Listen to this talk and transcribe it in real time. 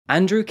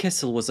Andrew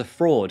Kissel was a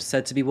fraud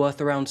said to be worth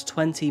around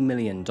 $20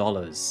 million.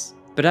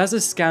 But as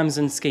his scams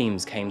and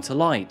schemes came to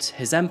light,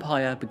 his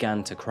empire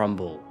began to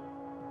crumble.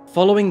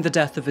 Following the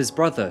death of his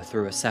brother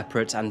through a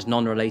separate and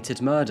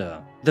non-related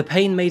murder, the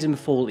pain made him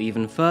fall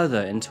even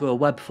further into a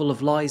web full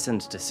of lies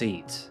and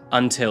deceit.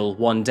 Until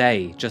one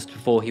day, just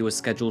before he was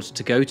scheduled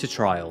to go to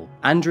trial,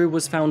 Andrew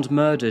was found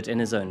murdered in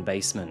his own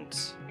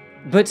basement.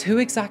 But who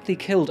exactly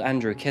killed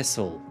Andrew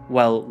Kissel?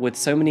 Well, with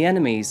so many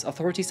enemies,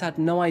 authorities had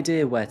no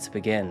idea where to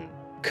begin.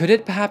 Could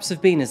it perhaps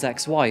have been his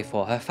ex-wife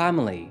or her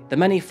family, the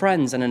many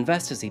friends and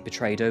investors he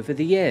betrayed over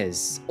the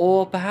years,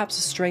 or perhaps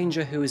a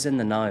stranger who was in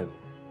the know?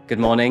 Good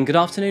morning, good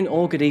afternoon,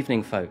 or good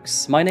evening,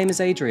 folks. My name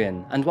is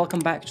Adrian, and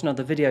welcome back to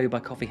another video by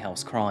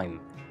Coffeehouse Crime.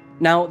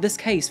 Now, this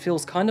case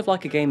feels kind of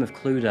like a game of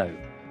Cluedo,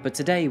 but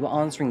today we're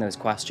answering those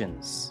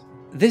questions.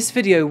 This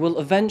video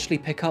will eventually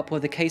pick up where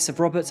the case of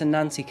Robert and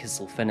Nancy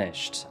Kissel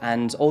finished,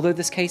 and although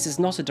this case is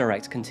not a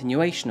direct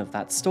continuation of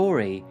that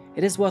story,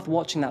 it is worth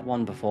watching that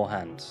one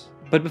beforehand.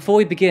 But before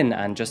we begin,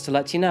 and just to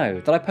let you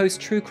know that I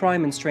post true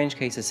crime and strange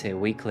cases here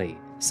weekly,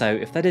 so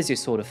if that is your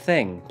sort of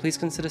thing, please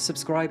consider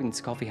subscribing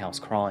to Coffeehouse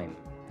Crime.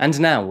 And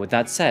now, with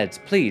that said,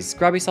 please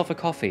grab yourself a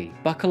coffee,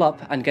 buckle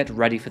up, and get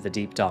ready for the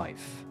deep dive.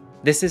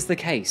 This is the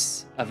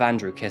case of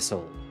Andrew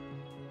Kissel.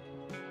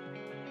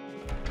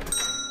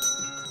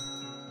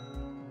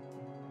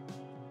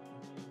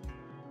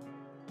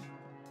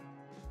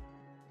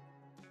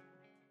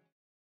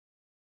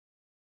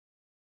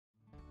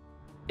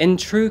 In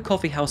true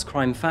Coffeehouse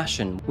Crime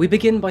fashion, we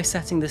begin by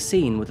setting the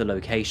scene with a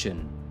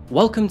location.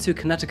 Welcome to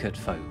Connecticut,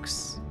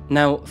 folks.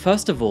 Now,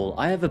 first of all,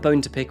 I have a bone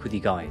to pick with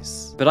you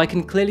guys, but I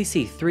can clearly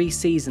see 3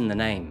 C's in the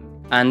name.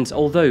 And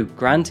although,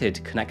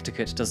 granted,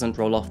 Connecticut doesn't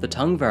roll off the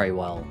tongue very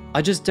well,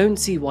 I just don't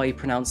see why you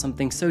pronounce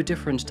something so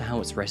different to how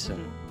it's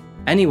written.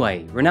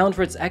 Anyway, renowned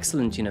for its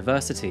excellent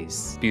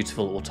universities,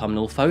 beautiful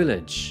autumnal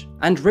foliage,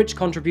 and rich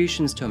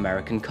contributions to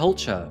American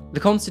culture, the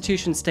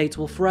Constitution State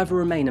will forever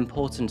remain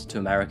important to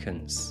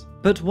Americans.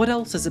 But what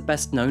else is it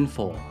best known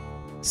for?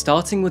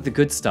 Starting with the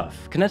good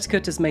stuff,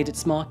 Connecticut has made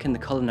its mark in the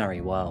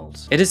culinary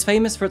world. It is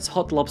famous for its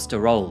hot lobster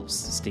rolls,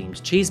 steamed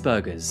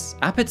cheeseburgers,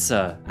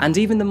 apizza, and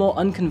even the more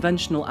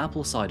unconventional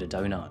apple cider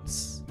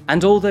donuts.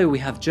 And although we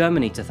have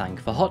Germany to thank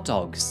for hot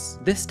dogs,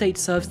 this state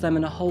serves them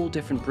in a whole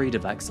different breed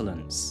of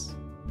excellence.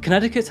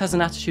 Connecticut has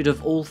an attitude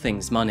of all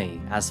things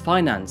money, as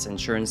finance,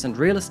 insurance, and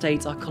real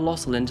estate are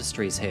colossal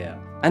industries here,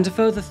 and a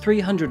further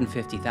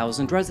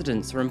 350,000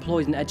 residents are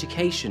employed in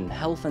education,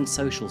 health, and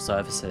social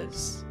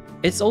services.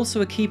 It's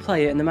also a key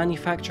player in the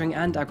manufacturing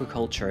and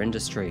agriculture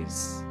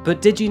industries.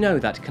 But did you know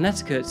that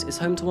Connecticut is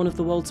home to one of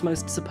the world's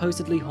most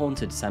supposedly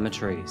haunted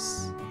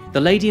cemeteries? The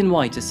Lady in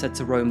White is said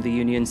to roam the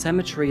Union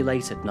Cemetery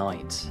late at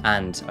night,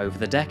 and over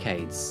the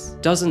decades,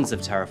 dozens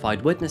of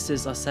terrified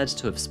witnesses are said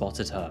to have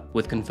spotted her,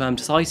 with confirmed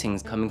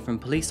sightings coming from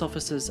police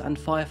officers and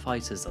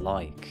firefighters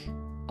alike.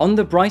 On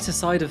the brighter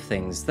side of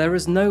things, there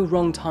is no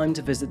wrong time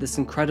to visit this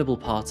incredible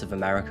part of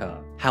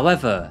America.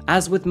 However,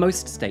 as with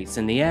most states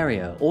in the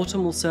area,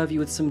 autumn will serve you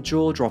with some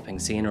jaw-dropping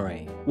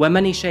scenery, where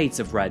many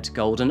shades of red,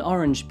 gold, and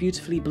orange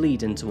beautifully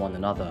bleed into one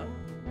another.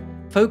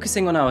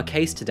 Focusing on our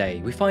case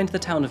today, we find the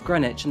town of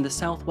Greenwich in the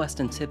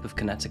southwestern tip of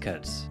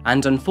Connecticut.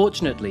 And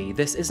unfortunately,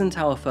 this isn't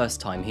our first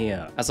time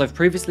here, as I've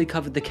previously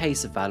covered the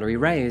case of Valerie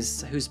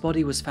Reyes, whose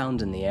body was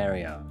found in the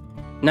area.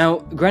 Now,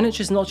 Greenwich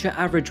is not your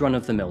average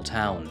run-of-the-mill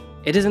town.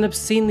 It is an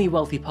obscenely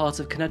wealthy part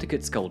of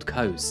Connecticut's Gold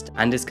Coast,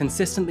 and is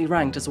consistently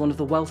ranked as one of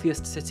the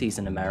wealthiest cities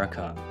in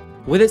America.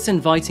 With its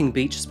inviting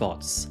beach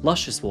spots,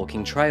 luscious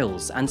walking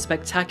trails, and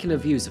spectacular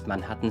views of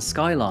Manhattan's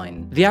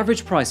skyline, the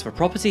average price for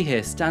property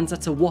here stands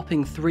at a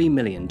whopping $3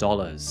 million.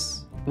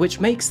 Which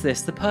makes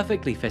this the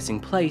perfectly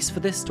fitting place for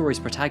this story's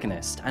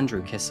protagonist,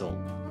 Andrew Kissel.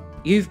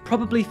 You've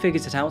probably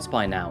figured it out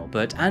by now,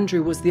 but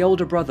Andrew was the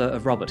older brother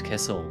of Robert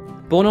Kissel.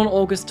 Born on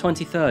August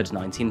 23,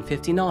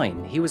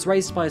 1959, he was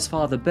raised by his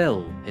father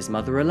Bill, his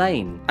mother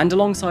Elaine, and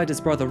alongside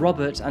his brother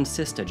Robert and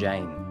sister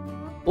Jane.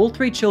 All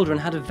 3 children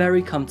had a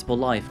very comfortable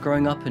life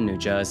growing up in New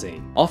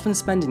Jersey, often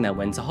spending their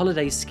winter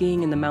holidays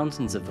skiing in the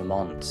mountains of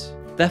Vermont.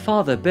 Their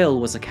father, Bill,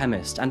 was a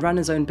chemist and ran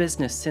his own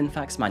business,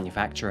 Synfax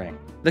Manufacturing.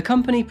 The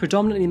company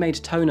predominantly made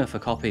toner for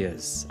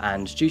copiers,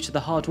 and due to the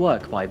hard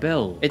work by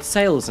Bill, its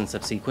sales and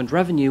subsequent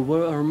revenue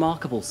were a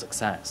remarkable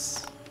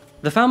success.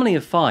 The family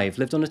of 5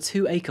 lived on a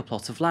 2-acre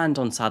plot of land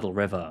on Saddle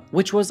River,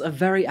 which was a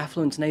very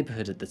affluent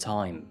neighborhood at the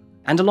time.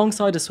 And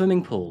alongside a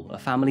swimming pool, a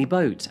family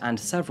boat, and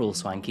several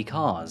swanky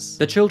cars,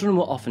 the children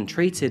were often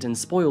treated and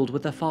spoiled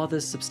with their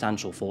father's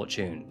substantial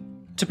fortune.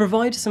 To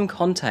provide some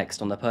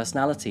context on the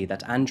personality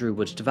that Andrew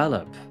would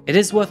develop, it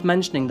is worth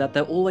mentioning that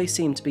there always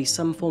seemed to be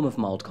some form of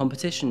mild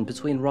competition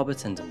between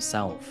Robert and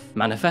himself,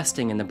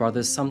 manifesting in the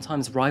brothers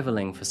sometimes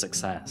rivaling for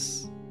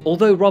success.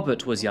 Although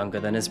Robert was younger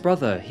than his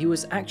brother, he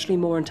was actually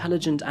more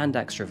intelligent and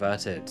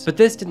extroverted. But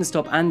this didn't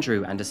stop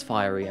Andrew and his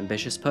fiery,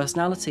 ambitious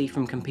personality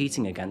from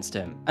competing against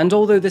him. And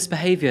although this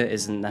behaviour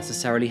isn't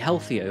necessarily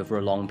healthy over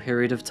a long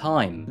period of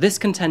time, this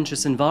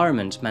contentious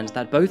environment meant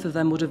that both of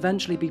them would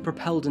eventually be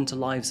propelled into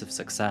lives of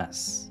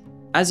success.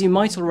 As you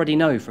might already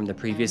know from the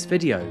previous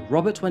video,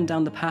 Robert went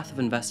down the path of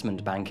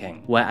investment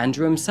banking, where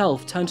Andrew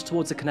himself turned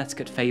towards a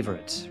Connecticut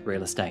favourite,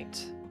 real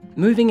estate.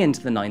 Moving into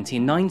the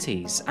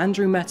 1990s,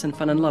 Andrew met and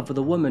fell in love with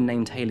a woman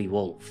named Haley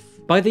Wolf.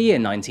 By the year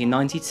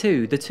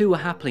 1992, the two were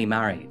happily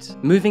married,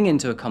 moving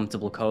into a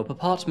comfortable co-op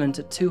apartment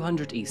at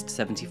 200 East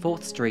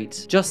 74th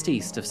Street, just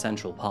east of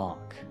Central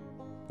Park.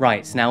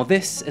 Right, now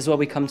this is where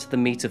we come to the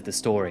meat of the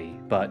story,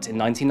 but in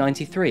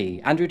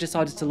 1993, Andrew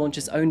decided to launch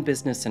his own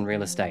business in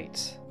real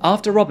estate.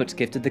 After Robert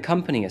gifted the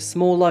company a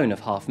small loan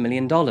of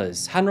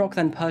 $500,000, Hanrock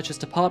then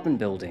purchased apartment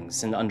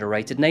buildings in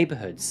underrated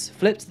neighbourhoods,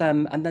 flipped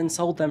them, and then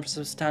sold them for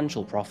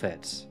substantial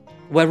profit.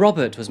 Where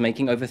Robert was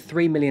making over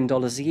 $3 million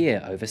a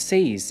year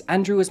overseas,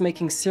 Andrew was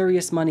making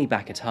serious money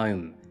back at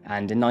home,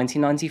 and in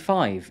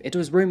 1995, it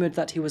was rumoured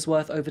that he was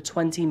worth over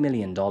 $20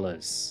 million.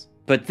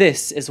 But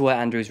this is where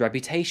Andrew's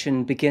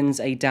reputation begins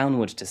a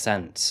downward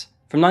descent.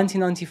 From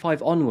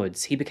 1995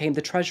 onwards, he became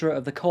the treasurer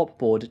of the co-op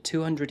board at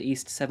 200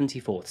 East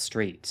 74th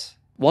Street.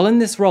 While in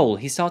this role,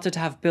 he started to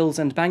have bills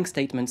and bank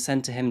statements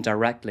sent to him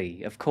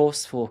directly, of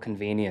course for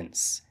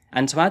convenience.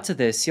 And to add to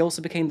this, he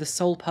also became the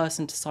sole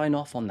person to sign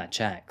off on their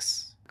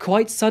checks.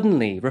 Quite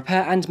suddenly,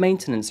 repair and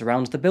maintenance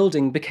around the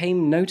building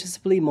became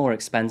noticeably more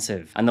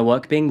expensive, and the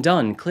work being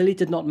done clearly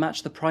did not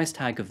match the price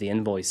tag of the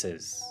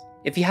invoices.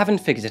 If you haven't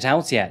figured it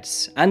out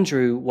yet,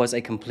 Andrew was a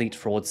complete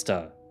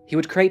fraudster. He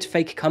would create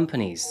fake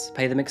companies,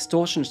 pay them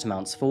extortionate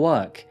amounts for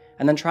work,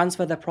 and then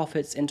transfer their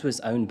profits into his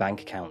own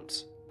bank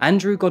account.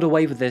 Andrew got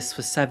away with this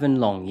for 7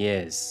 long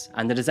years,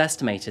 and it is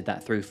estimated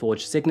that through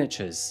forged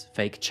signatures,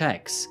 fake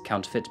checks,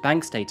 counterfeit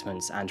bank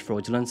statements, and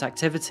fraudulent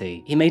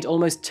activity, he made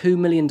almost $2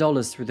 million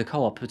through the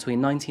co-op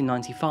between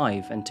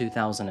 1995 and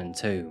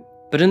 2002.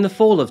 But in the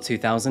fall of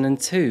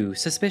 2002,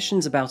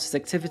 suspicions about his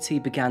activity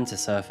began to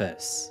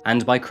surface,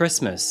 and by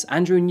Christmas,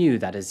 Andrew knew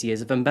that his years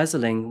of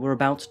embezzling were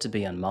about to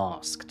be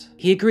unmasked.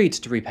 He agreed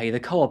to repay the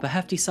co-op a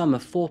hefty sum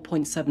of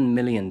 $4.7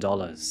 million,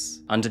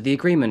 under the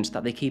agreement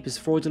that they keep his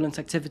fraudulent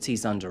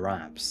activities under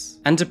wraps,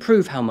 and to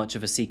prove how much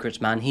of a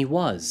secret man he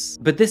was.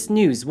 But this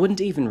news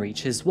wouldn't even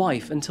reach his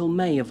wife until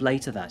May of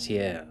later that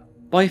year.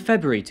 By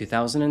February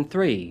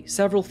 2003,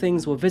 several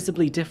things were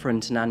visibly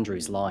different in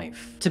Andrew's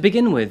life. To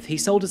begin with, he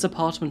sold his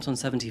apartment on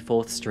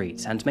 74th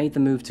Street and made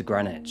the move to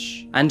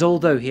Greenwich. And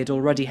although he had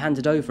already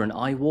handed over an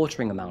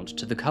eye-watering amount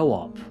to the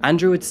co-op,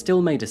 Andrew had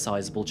still made a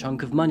sizable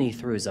chunk of money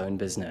through his own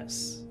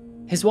business.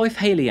 His wife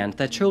Haley and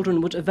their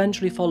children would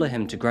eventually follow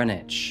him to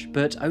Greenwich,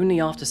 but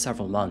only after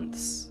several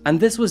months. And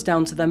this was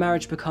down to their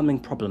marriage becoming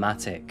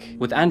problematic,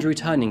 with Andrew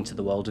turning to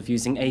the world of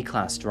using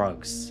A-class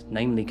drugs,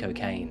 namely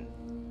cocaine.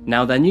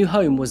 Now, their new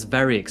home was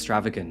very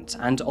extravagant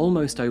and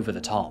almost over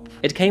the top.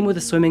 It came with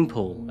a swimming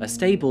pool, a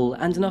stable,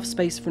 and enough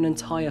space for an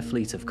entire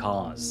fleet of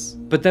cars.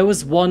 But there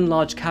was one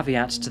large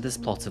caveat to this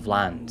plot of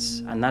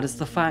land, and that is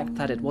the fact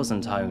that it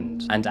wasn't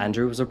owned, and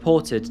Andrew was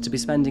reported to be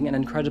spending an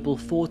incredible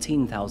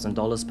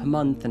 $14,000 per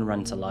month in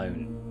rent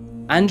alone.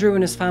 Andrew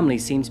and his family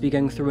seemed to be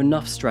going through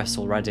enough stress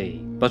already,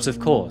 but of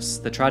course,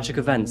 the tragic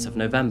events of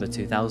November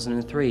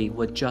 2003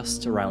 were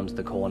just around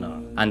the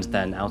corner. And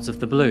then, out of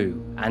the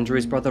blue,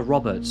 Andrew's brother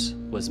Robert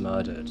was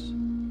murdered.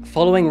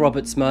 Following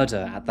Robert's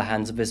murder at the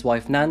hands of his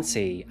wife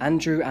Nancy,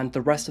 Andrew and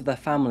the rest of their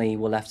family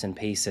were left in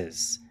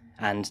pieces.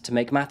 And to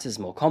make matters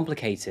more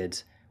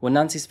complicated, when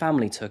Nancy's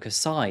family took her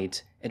side,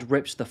 it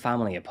ripped the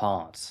family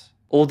apart.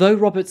 Although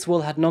Robert's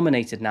will had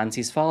nominated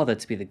Nancy's father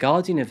to be the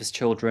guardian of his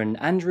children,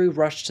 Andrew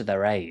rushed to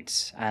their aid,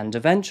 and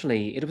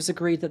eventually it was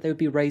agreed that they would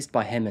be raised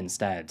by him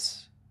instead.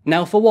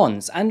 Now, for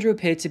once, Andrew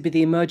appeared to be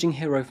the emerging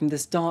hero from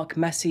this dark,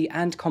 messy,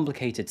 and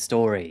complicated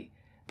story,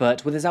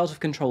 but with his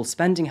out-of-control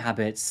spending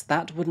habits,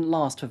 that wouldn't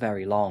last for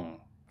very long.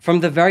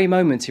 From the very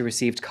moment he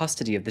received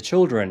custody of the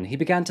children, he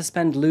began to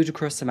spend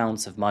ludicrous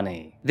amounts of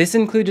money. This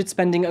included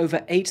spending over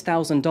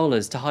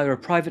 $8,000 to hire a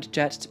private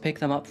jet to pick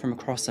them up from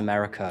across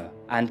America,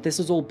 and this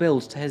was all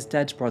billed to his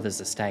dead brother's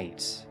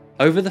estate.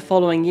 Over the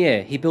following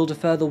year, he billed a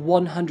further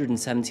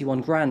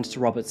 $171,000 to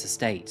Robert's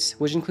estate,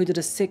 which included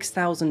a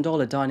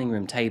 $6,000 dining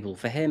room table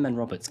for him and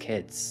Robert's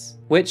kids.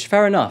 Which,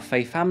 fair enough,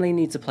 a family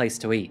needs a place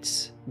to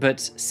eat, but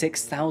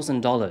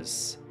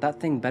 $6,000,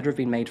 that thing better have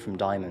been made from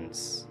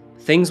diamonds.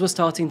 Things were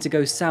starting to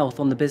go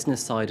south on the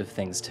business side of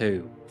things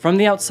too. From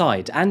the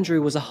outside,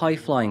 Andrew was a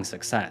high-flying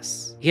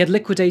success. He had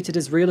liquidated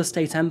his real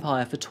estate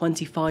empire for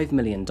 $25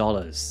 million,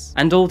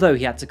 and although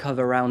he had to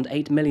cover around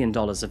 $8 million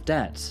of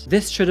debt,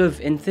 this should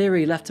have, in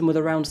theory, left him with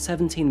around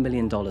 $17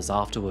 million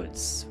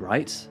afterwards,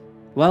 right?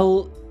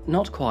 Well,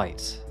 not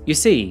quite. You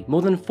see,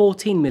 more than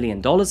 $14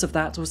 million of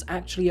that was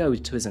actually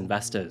owed to his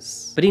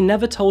investors. But he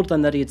never told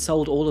them that he had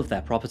sold all of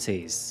their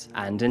properties,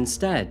 and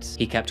instead,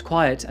 he kept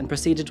quiet and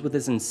proceeded with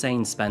his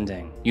insane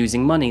spending,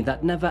 using money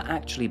that never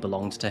actually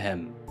belonged to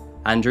him.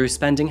 Andrew's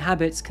spending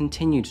habits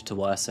continued to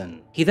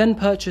worsen. He then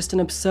purchased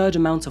an absurd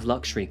amount of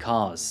luxury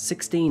cars,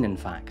 16 in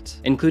fact,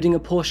 including a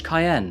Porsche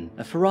Cayenne,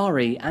 a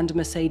Ferrari, and a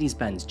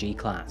Mercedes-Benz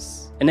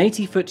G-Class. An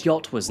 80-foot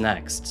yacht was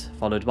next,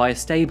 followed by a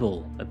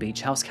stable, a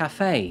beach house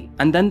cafe,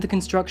 and then the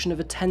construction of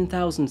a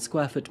 10,000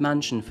 square foot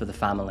mansion for the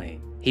family.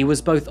 He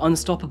was both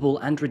unstoppable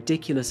and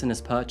ridiculous in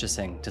his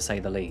purchasing, to say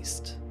the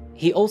least.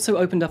 He also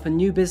opened up a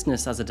new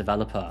business as a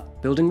developer,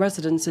 building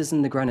residences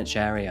in the Greenwich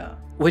area,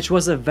 which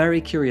was a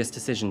very curious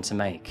decision to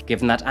make,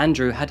 given that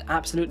Andrew had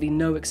absolutely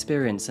no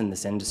experience in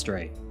this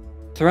industry.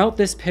 Throughout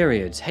this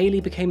period,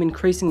 Hayley became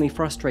increasingly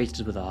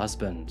frustrated with her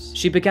husband.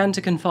 She began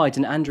to confide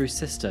in Andrew's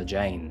sister,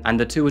 Jane, and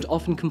the two would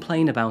often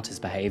complain about his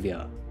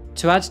behaviour.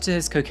 To add to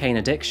his cocaine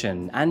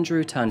addiction,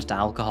 Andrew turned to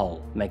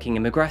alcohol, making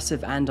him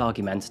aggressive and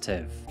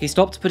argumentative. He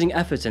stopped putting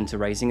effort into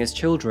raising his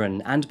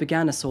children and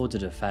began a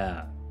sordid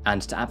affair.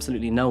 And to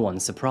absolutely no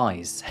one's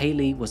surprise,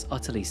 Hayley was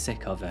utterly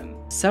sick of him.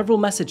 Several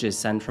messages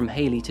sent from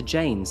Hayley to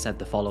Jane said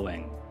the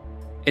following: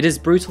 "It is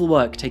brutal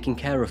work taking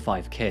care of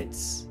 5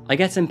 kids. I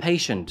get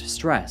impatient,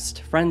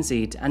 stressed,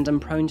 frenzied, and am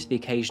prone to the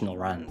occasional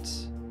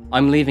rant.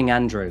 I'm leaving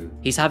Andrew.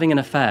 He's having an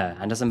affair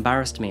and has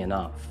embarrassed me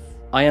enough.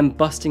 I am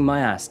busting my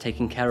ass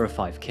taking care of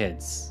 5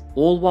 kids,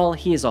 all while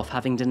he is off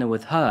having dinner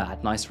with her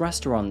at nice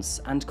restaurants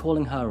and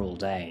calling her all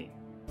day.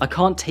 I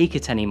can't take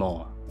it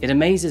anymore. It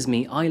amazes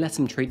me I let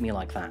him treat me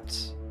like that.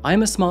 I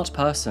am a smart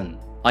person.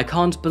 I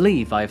can't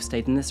believe I have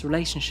stayed in this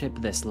relationship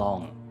this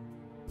long."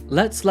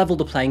 Let's level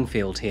the playing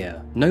field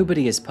here.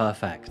 Nobody is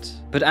perfect.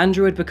 But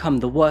Andrew had become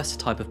the worst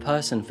type of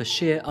person for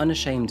sheer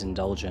unashamed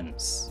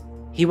indulgence.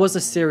 He was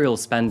a serial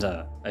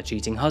spender, a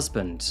cheating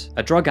husband,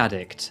 a drug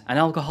addict, an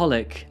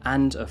alcoholic,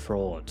 and a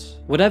fraud.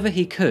 Whatever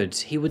he could,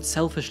 he would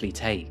selfishly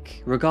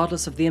take,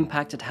 regardless of the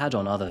impact it had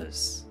on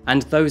others.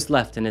 And those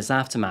left in his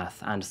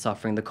aftermath and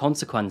suffering the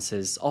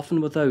consequences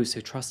often were those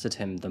who trusted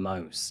him the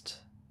most.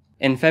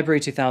 In February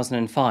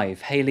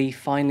 2005, Hayley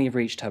finally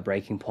reached her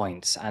breaking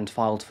point and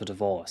filed for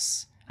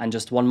divorce. And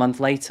just 1 month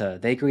later,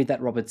 they agreed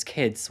that Robert's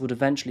kids would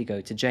eventually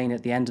go to Jane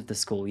at the end of the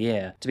school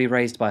year to be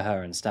raised by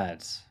her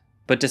instead.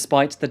 But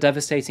despite the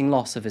devastating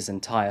loss of his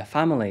entire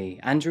family,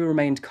 Andrew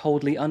remained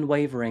coldly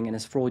unwavering in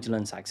his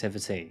fraudulent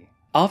activity.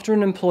 After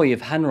an employee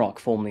of Henrock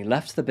formally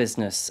left the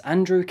business,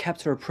 Andrew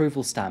kept her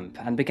approval stamp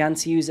and began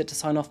to use it to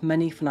sign off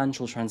many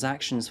financial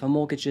transactions for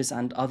mortgages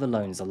and other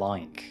loans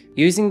alike.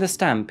 Using the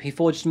stamp, he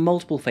forged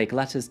multiple fake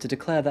letters to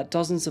declare that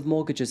dozens of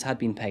mortgages had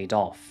been paid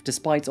off,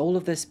 despite all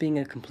of this being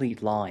a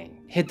complete lie.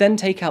 He'd then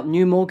take out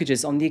new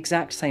mortgages on the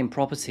exact same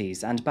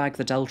properties and bag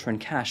the delta in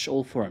cash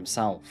all for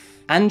himself.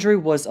 Andrew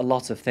was a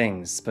lot of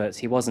things, but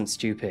he wasn't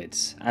stupid,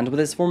 and with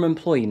his former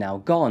employee now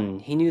gone,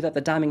 he knew that the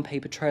damning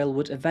paper trail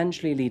would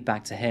eventually lead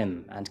back to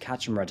him and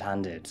catch him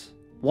red-handed.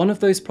 One of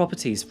those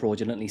properties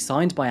fraudulently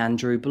signed by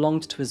Andrew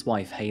belonged to his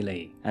wife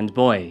Hayley, and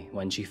boy,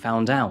 when she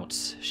found out,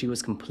 she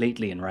was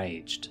completely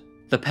enraged.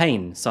 The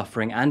pain,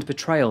 suffering, and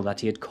betrayal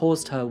that he had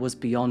caused her was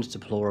beyond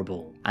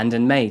deplorable, and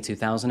in May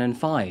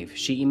 2005,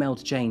 she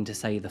emailed Jane to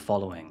say the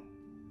following: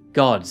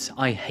 "God,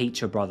 I hate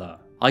your brother.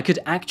 I could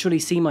actually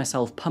see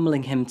myself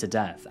pummeling him to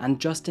death and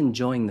just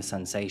enjoying the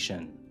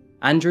sensation."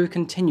 Andrew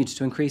continued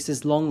to increase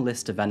his long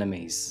list of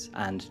enemies,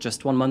 and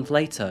just 1 month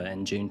later,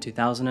 in June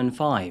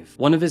 2005,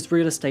 one of his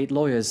real estate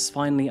lawyers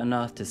finally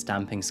unearthed his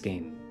stamping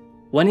scheme.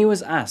 When he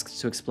was asked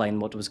to explain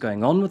what was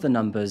going on with the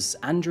numbers,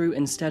 Andrew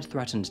instead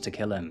threatened to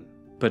kill him.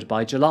 But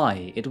by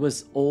July, it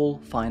was all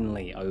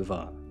finally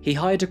over. He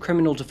hired a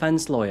criminal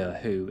defense lawyer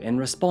who, in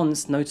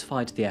response,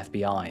 notified the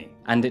FBI,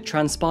 and it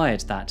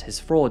transpired that his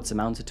frauds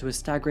amounted to a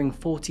staggering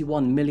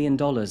 $41 million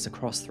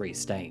across 3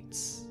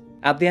 states.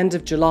 At the end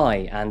of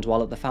July, and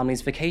while at the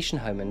family's vacation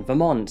home in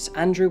Vermont,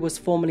 Andrew was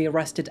formally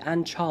arrested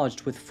and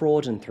charged with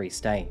fraud in 3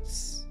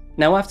 states.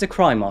 Now, after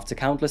crime after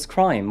countless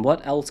crime,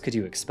 what else could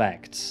you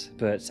expect?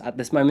 But at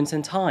this moment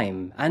in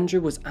time,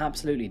 Andrew was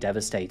absolutely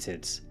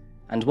devastated.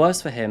 And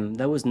worse for him,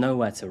 there was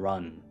nowhere to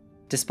run.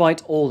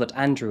 Despite all that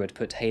Andrew had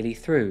put Hayley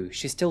through,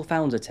 she still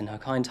found it in her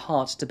kind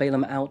heart to bail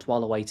him out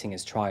while awaiting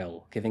his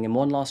trial, giving him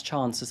one last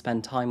chance to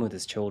spend time with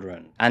his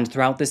children. And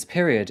throughout this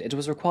period, it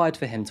was required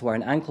for him to wear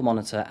an ankle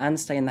monitor and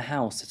stay in the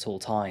house at all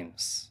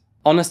times.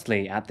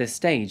 Honestly, at this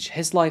stage,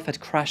 his life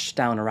had crashed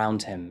down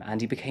around him,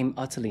 and he became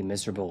utterly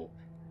miserable.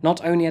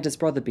 Not only had his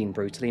brother been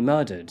brutally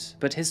murdered,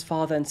 but his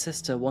father and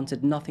sister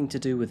wanted nothing to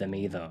do with him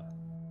either.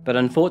 But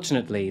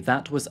unfortunately,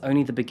 that was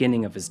only the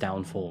beginning of his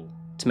downfall.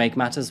 To make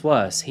matters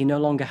worse, he no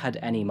longer had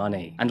any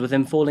money, and with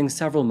him falling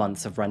several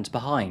months of rent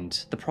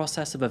behind, the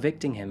process of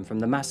evicting him from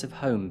the massive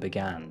home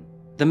began.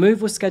 The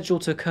move was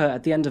scheduled to occur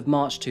at the end of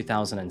March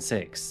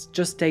 2006,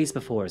 just days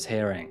before his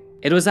hearing.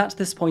 It was at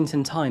this point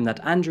in time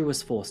that Andrew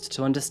was forced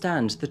to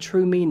understand the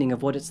true meaning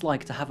of what it's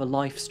like to have a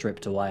life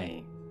stripped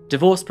away.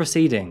 Divorce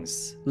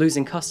proceedings,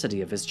 losing custody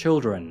of his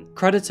children,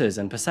 creditors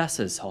and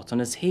possessors hot on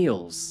his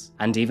heels,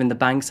 and even the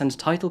banks and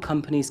title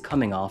companies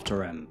coming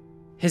after him.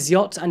 His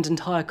yacht and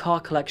entire car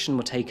collection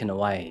were taken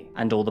away,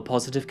 and all the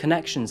positive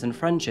connections and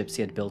friendships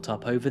he had built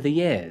up over the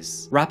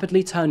years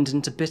rapidly turned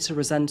into bitter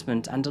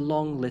resentment and a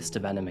long list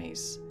of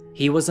enemies.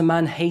 He was a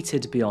man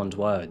hated beyond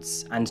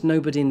words, and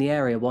nobody in the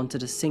area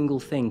wanted a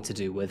single thing to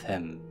do with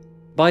him.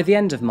 By the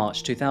end of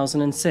March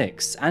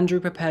 2006, Andrew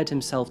prepared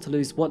himself to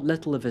lose what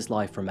little of his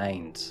life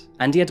remained,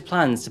 and he had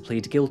plans to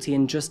plead guilty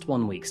in just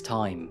 1 week's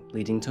time,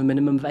 leading to a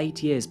minimum of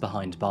 8 years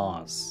behind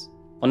bars.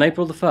 On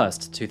April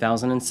 1st,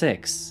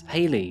 2006,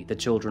 Haley, the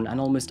children and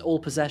almost all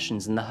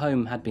possessions in the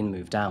home had been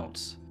moved out.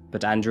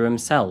 But Andrew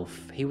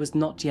himself, he was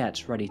not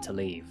yet ready to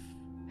leave.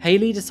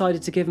 Haley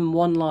decided to give him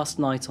one last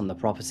night on the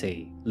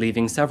property,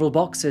 leaving several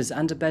boxes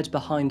and a bed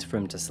behind for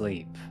him to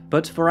sleep.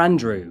 But for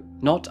Andrew,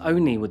 not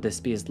only would this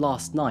be his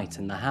last night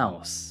in the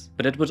house,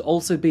 but it would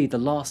also be the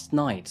last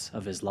night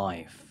of his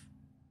life.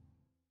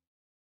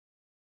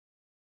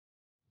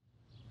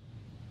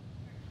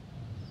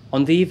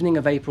 On the evening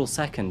of April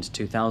 2nd,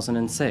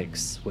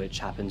 2006, which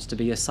happened to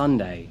be a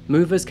Sunday,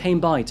 movers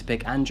came by to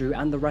pick Andrew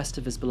and the rest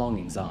of his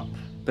belongings up.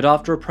 But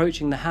after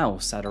approaching the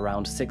house at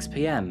around 6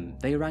 PM,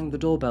 they rang the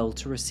doorbell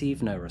to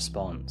receive no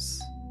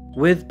response.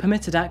 With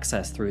permitted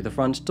access through the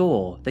front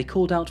door, they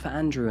called out for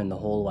Andrew in the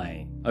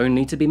hallway,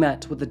 only to be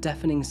met with a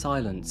deafening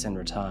silence in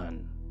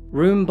return.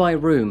 Room by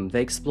room,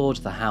 they explored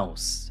the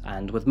house,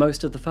 and with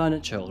most of the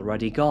furniture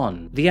already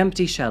gone, the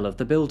empty shell of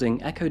the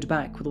building echoed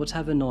back with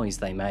whatever noise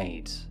they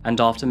made. And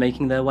after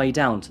making their way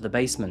down to the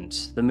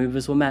basement, the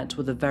movers were met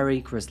with a very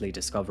grisly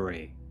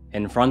discovery.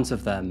 In front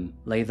of them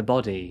lay the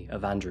body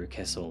of Andrew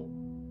Kissel.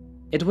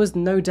 It was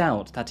no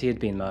doubt that he had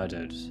been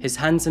murdered. His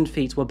hands and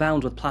feet were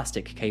bound with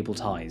plastic cable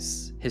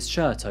ties, his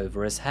shirt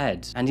over his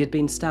head, and he had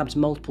been stabbed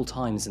multiple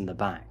times in the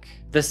back.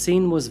 The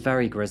scene was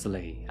very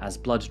grisly, as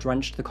blood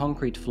drenched the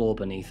concrete floor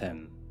beneath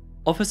him.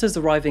 Officers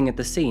arriving at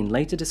the scene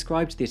later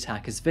described the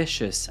attack as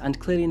vicious and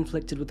clearly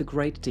inflicted with a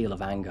great deal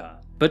of anger.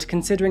 But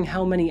considering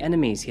how many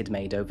enemies he had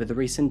made over the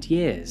recent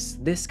years,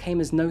 this came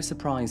as no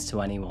surprise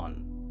to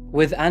anyone.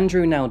 With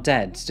Andrew now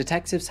dead,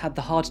 detectives had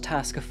the hard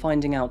task of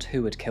finding out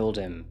who had killed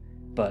him.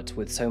 But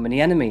with so many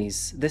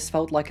enemies, this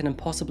felt like an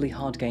impossibly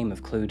hard game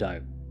of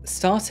Cluedo.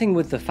 Starting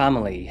with the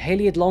family,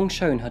 Haley had long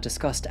shown her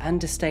disgust and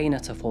disdain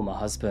at her former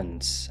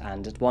husband,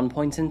 and at one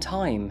point in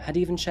time had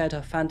even shared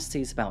her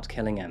fantasies about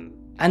killing him.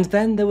 And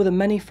then there were the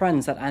many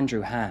friends that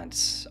Andrew had,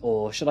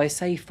 or should I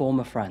say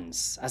former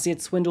friends, as he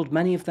had swindled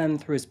many of them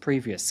through his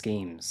previous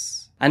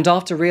schemes. And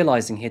after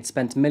realizing he had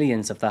spent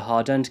millions of their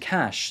hard-earned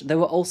cash, there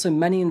were also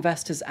many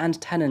investors and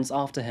tenants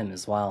after him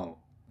as well.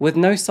 With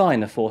no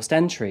sign of forced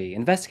entry,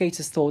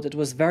 investigators thought it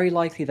was very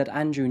likely that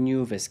Andrew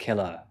knew of his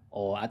killer,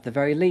 or at the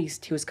very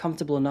least, he was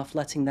comfortable enough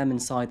letting them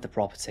inside the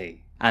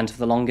property. And for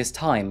the longest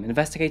time,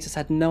 investigators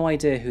had no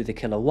idea who the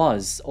killer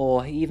was,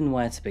 or even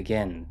where to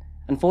begin.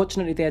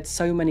 Unfortunately, they had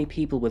so many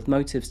people with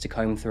motives to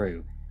comb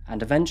through,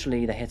 and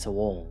eventually they hit a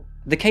wall.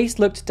 The case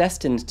looked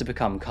destined to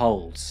become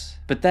cold,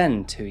 but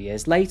then, 2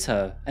 years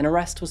later, an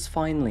arrest was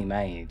finally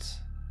made.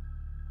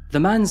 The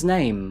man's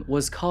name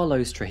was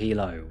Carlos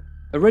Trujillo.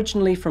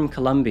 Originally from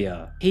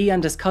Colombia, he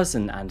and his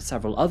cousin and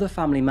several other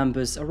family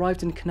members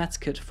arrived in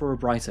Connecticut for a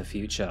brighter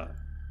future.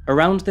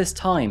 Around this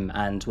time,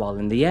 and while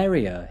in the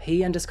area,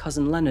 he and his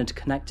cousin Leonard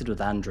connected with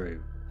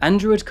Andrew.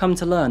 Andrew had come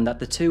to learn that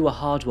the two were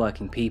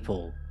hard-working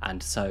people,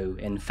 and so,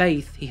 in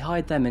faith, he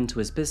hired them into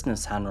his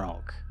business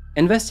Hanrock.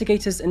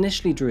 Investigators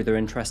initially drew their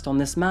interest on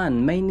this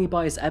man mainly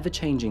by his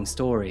ever-changing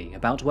story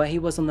about where he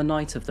was on the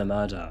night of the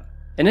murder.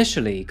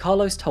 Initially,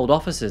 Carlos told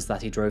officers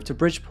that he drove to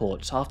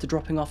Bridgeport after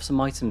dropping off some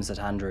items at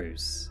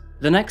Andrew's.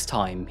 The next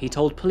time, he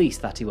told police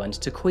that he went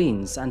to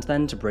Queens and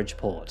then to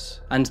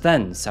Bridgeport. And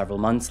then, several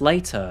months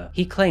later,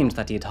 he claimed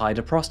that he had hired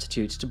a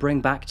prostitute to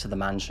bring back to the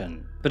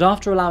mansion. But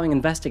after allowing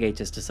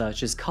investigators to search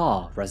his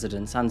car,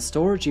 residence and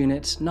storage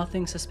unit,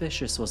 nothing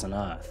suspicious was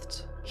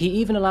unearthed. He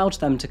even allowed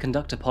them to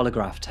conduct a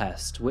polygraph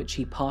test, which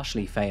he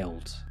partially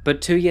failed.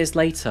 But 2 years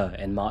later,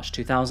 in March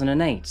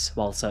 2008,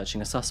 while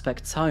searching a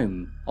suspect's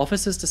home,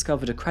 officers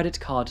discovered a credit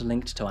card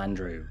linked to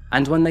Andrew.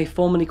 And when they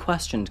formally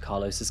questioned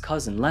Carlos's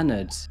cousin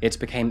Leonard, it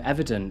became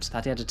evident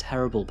that he had a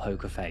terrible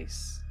poker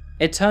face.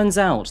 It turns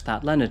out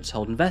that Leonard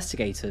told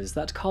investigators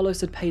that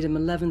Carlos had paid him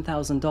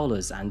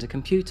 $11,000 and a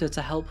computer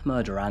to help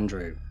murder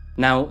Andrew.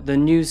 Now, the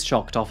news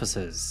shocked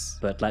officers,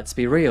 but let's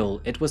be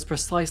real, it was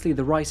precisely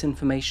the right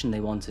information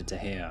they wanted to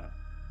hear.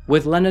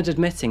 With Leonard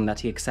admitting that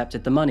he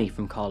accepted the money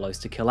from Carlos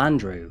to kill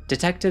Andrew,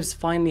 detectives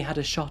finally had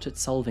a shot at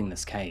solving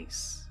this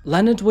case.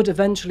 Leonard would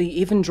eventually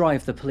even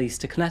drive the police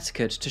to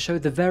Connecticut to show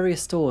the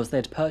various stores they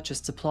had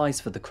purchased supplies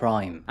for the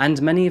crime,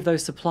 and many of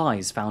those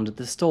supplies found at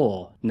the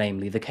store,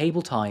 namely the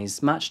cable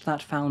ties, matched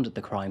that found at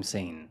the crime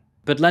scene.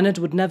 But Leonard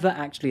would never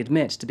actually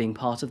admit to being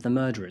part of the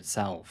murder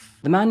itself.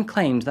 The man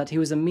claimed that he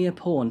was a mere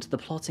pawn to the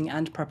plotting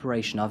and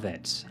preparation of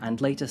it,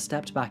 and later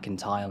stepped back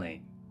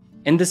entirely.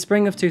 In the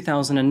spring of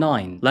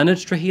 2009, Leonard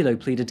Trujillo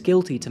pleaded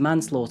guilty to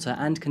manslaughter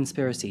and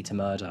conspiracy to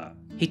murder.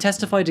 He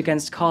testified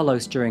against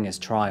Carlos during his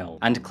trial,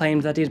 and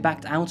claimed that he had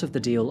backed out of the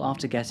deal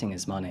after getting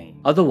his money.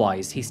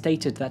 Otherwise, he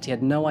stated that he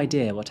had no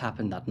idea what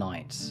happened that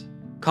night.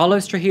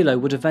 Carlos Trujillo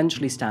would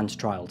eventually stand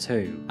trial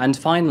too, and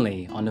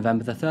finally, on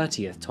November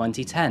 30th,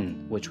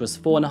 2010, which was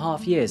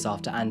 4.5 years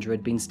after Andrew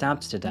had been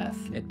stabbed to death,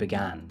 it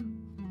began.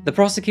 The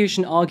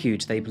prosecution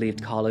argued they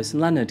believed Carlos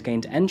and Leonard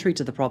gained entry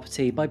to the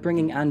property by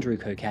bringing Andrew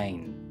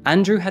cocaine.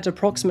 Andrew had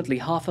approximately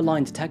half a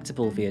line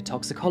detectable via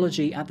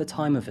toxicology at the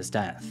time of his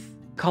death.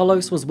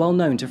 Carlos was well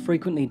known to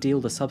frequently deal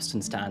the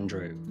substance to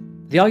Andrew.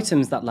 The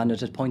items that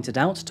Leonard had pointed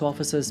out to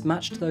officers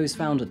matched those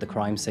found at the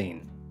crime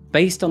scene.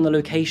 Based on the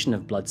location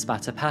of blood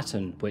spatter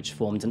pattern, which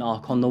formed an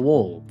arc on the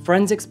wall,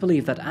 forensics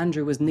believe that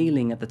Andrew was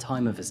kneeling at the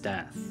time of his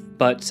death.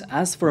 But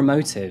as for a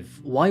motive,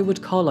 why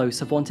would Carlos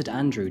have wanted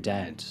Andrew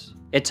dead?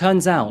 It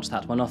turns out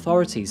that when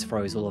authorities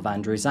froze all of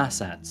Andrew's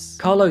assets,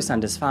 Carlos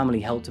and his family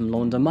helped him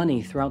launder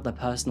money throughout their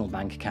personal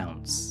bank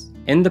accounts.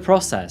 In the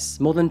process,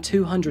 more than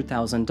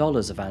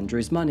 $200,000 of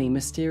Andrew's money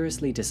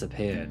mysteriously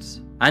disappeared.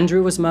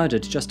 Andrew was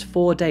murdered just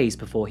 4 days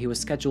before he was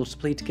scheduled to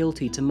plead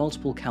guilty to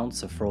multiple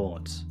counts of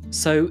fraud.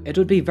 So it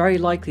would be very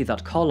likely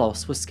that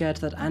Carlos was scared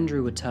that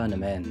Andrew would turn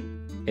him in.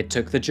 It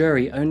took the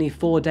jury only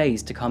 4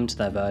 days to come to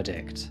their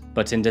verdict.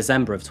 But in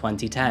December of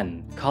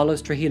 2010,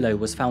 Carlos Trujillo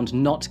was found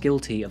not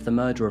guilty of the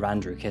murder of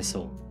Andrew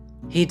Kissel.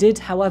 He did,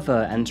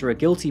 however, enter a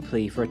guilty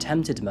plea for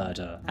attempted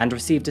murder and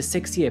received a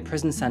 6-year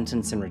prison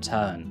sentence in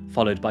return,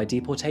 followed by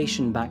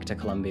deportation back to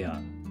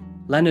Colombia.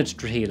 Leonard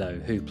Trujillo,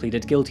 who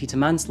pleaded guilty to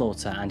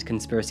manslaughter and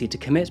conspiracy to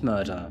commit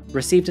murder,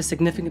 received a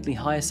significantly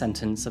higher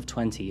sentence of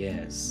 20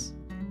 years.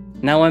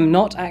 Now, I'm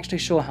not actually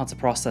sure how to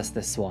process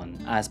this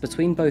one, as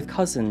between both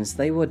cousins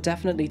they were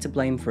definitely to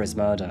blame for his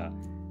murder,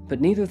 but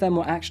neither of them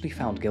were actually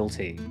found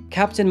guilty.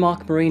 Captain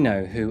Mark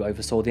Marino, who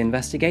oversaw the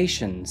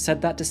investigation,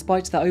 said that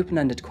despite their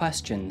open-ended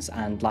questions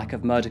and lack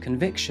of murder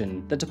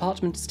conviction, the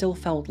department still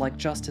felt like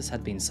justice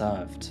had been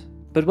served.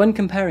 But when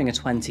comparing a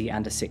 20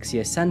 and a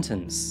 6-year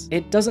sentence,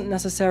 it doesn't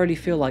necessarily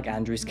feel like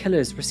Andrew's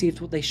killers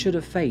received what they should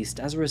have faced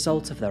as a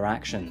result of their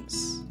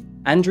actions.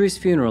 Andrew's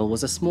funeral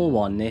was a small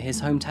one near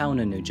his hometown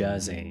in New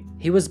Jersey.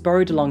 He was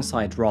buried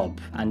alongside Rob,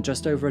 and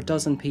just over a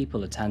dozen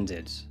people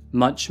attended.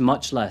 Much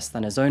less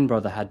than his own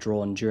brother had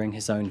drawn during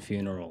his own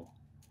funeral.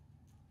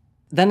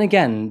 Then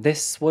again,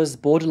 this was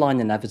borderline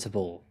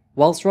inevitable.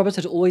 Whilst Robert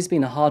had always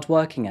been a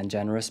hard-working and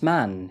generous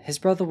man, his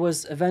brother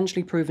was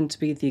eventually proven to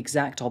be the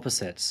exact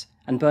opposite,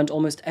 and burned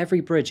almost every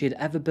bridge he had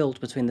ever built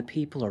between the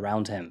people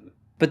around him.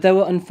 But there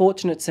were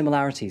unfortunate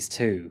similarities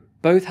too.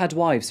 Both had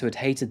wives who had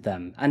hated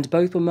them, and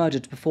both were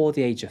murdered before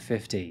the age of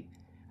 50,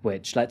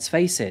 which, let's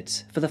face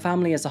it, for the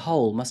family as a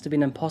whole must have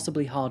been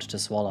impossibly hard to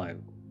swallow.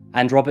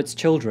 And Robert's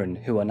children,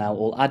 who are now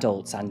all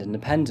adults and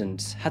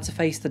independent, had to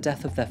face the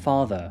death of their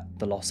father,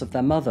 the loss of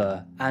their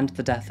mother, and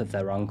the death of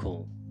their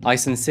uncle. I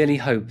sincerely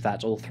hope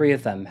that all 3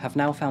 of them have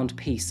now found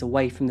peace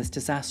away from this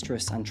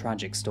disastrous and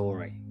tragic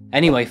story.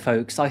 Anyway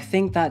folks, I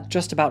think that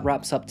just about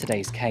wraps up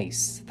today's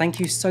case. Thank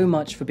you so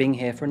much for being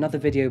here for another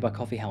video by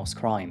Coffeehouse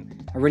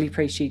Crime. I really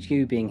appreciate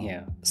you being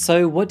here.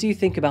 So what do you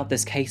think about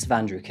this case of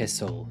Andrew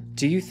Kissel?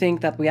 Do you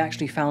think that we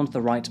actually found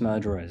the right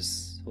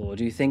murderers? Or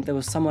do you think there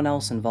was someone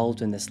else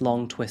involved in this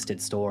long,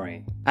 twisted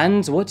story?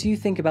 And what do you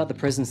think about the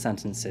prison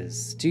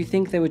sentences? Do you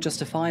think they were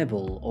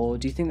justifiable, or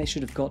do you think they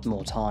should have got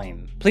more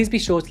time? Please be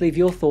sure to leave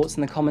your thoughts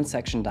in the comment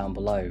section down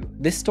below.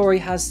 This story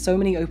has so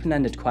many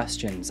open-ended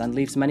questions and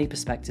leaves many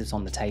perspectives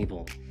on the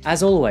table.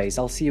 As always,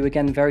 I'll see you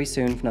again very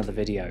soon for another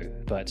video,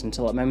 but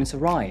until that moment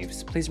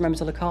arrives, please remember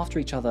to look after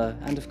each other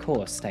and of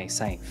course stay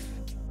safe.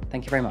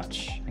 Thank you very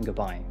much, and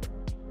goodbye.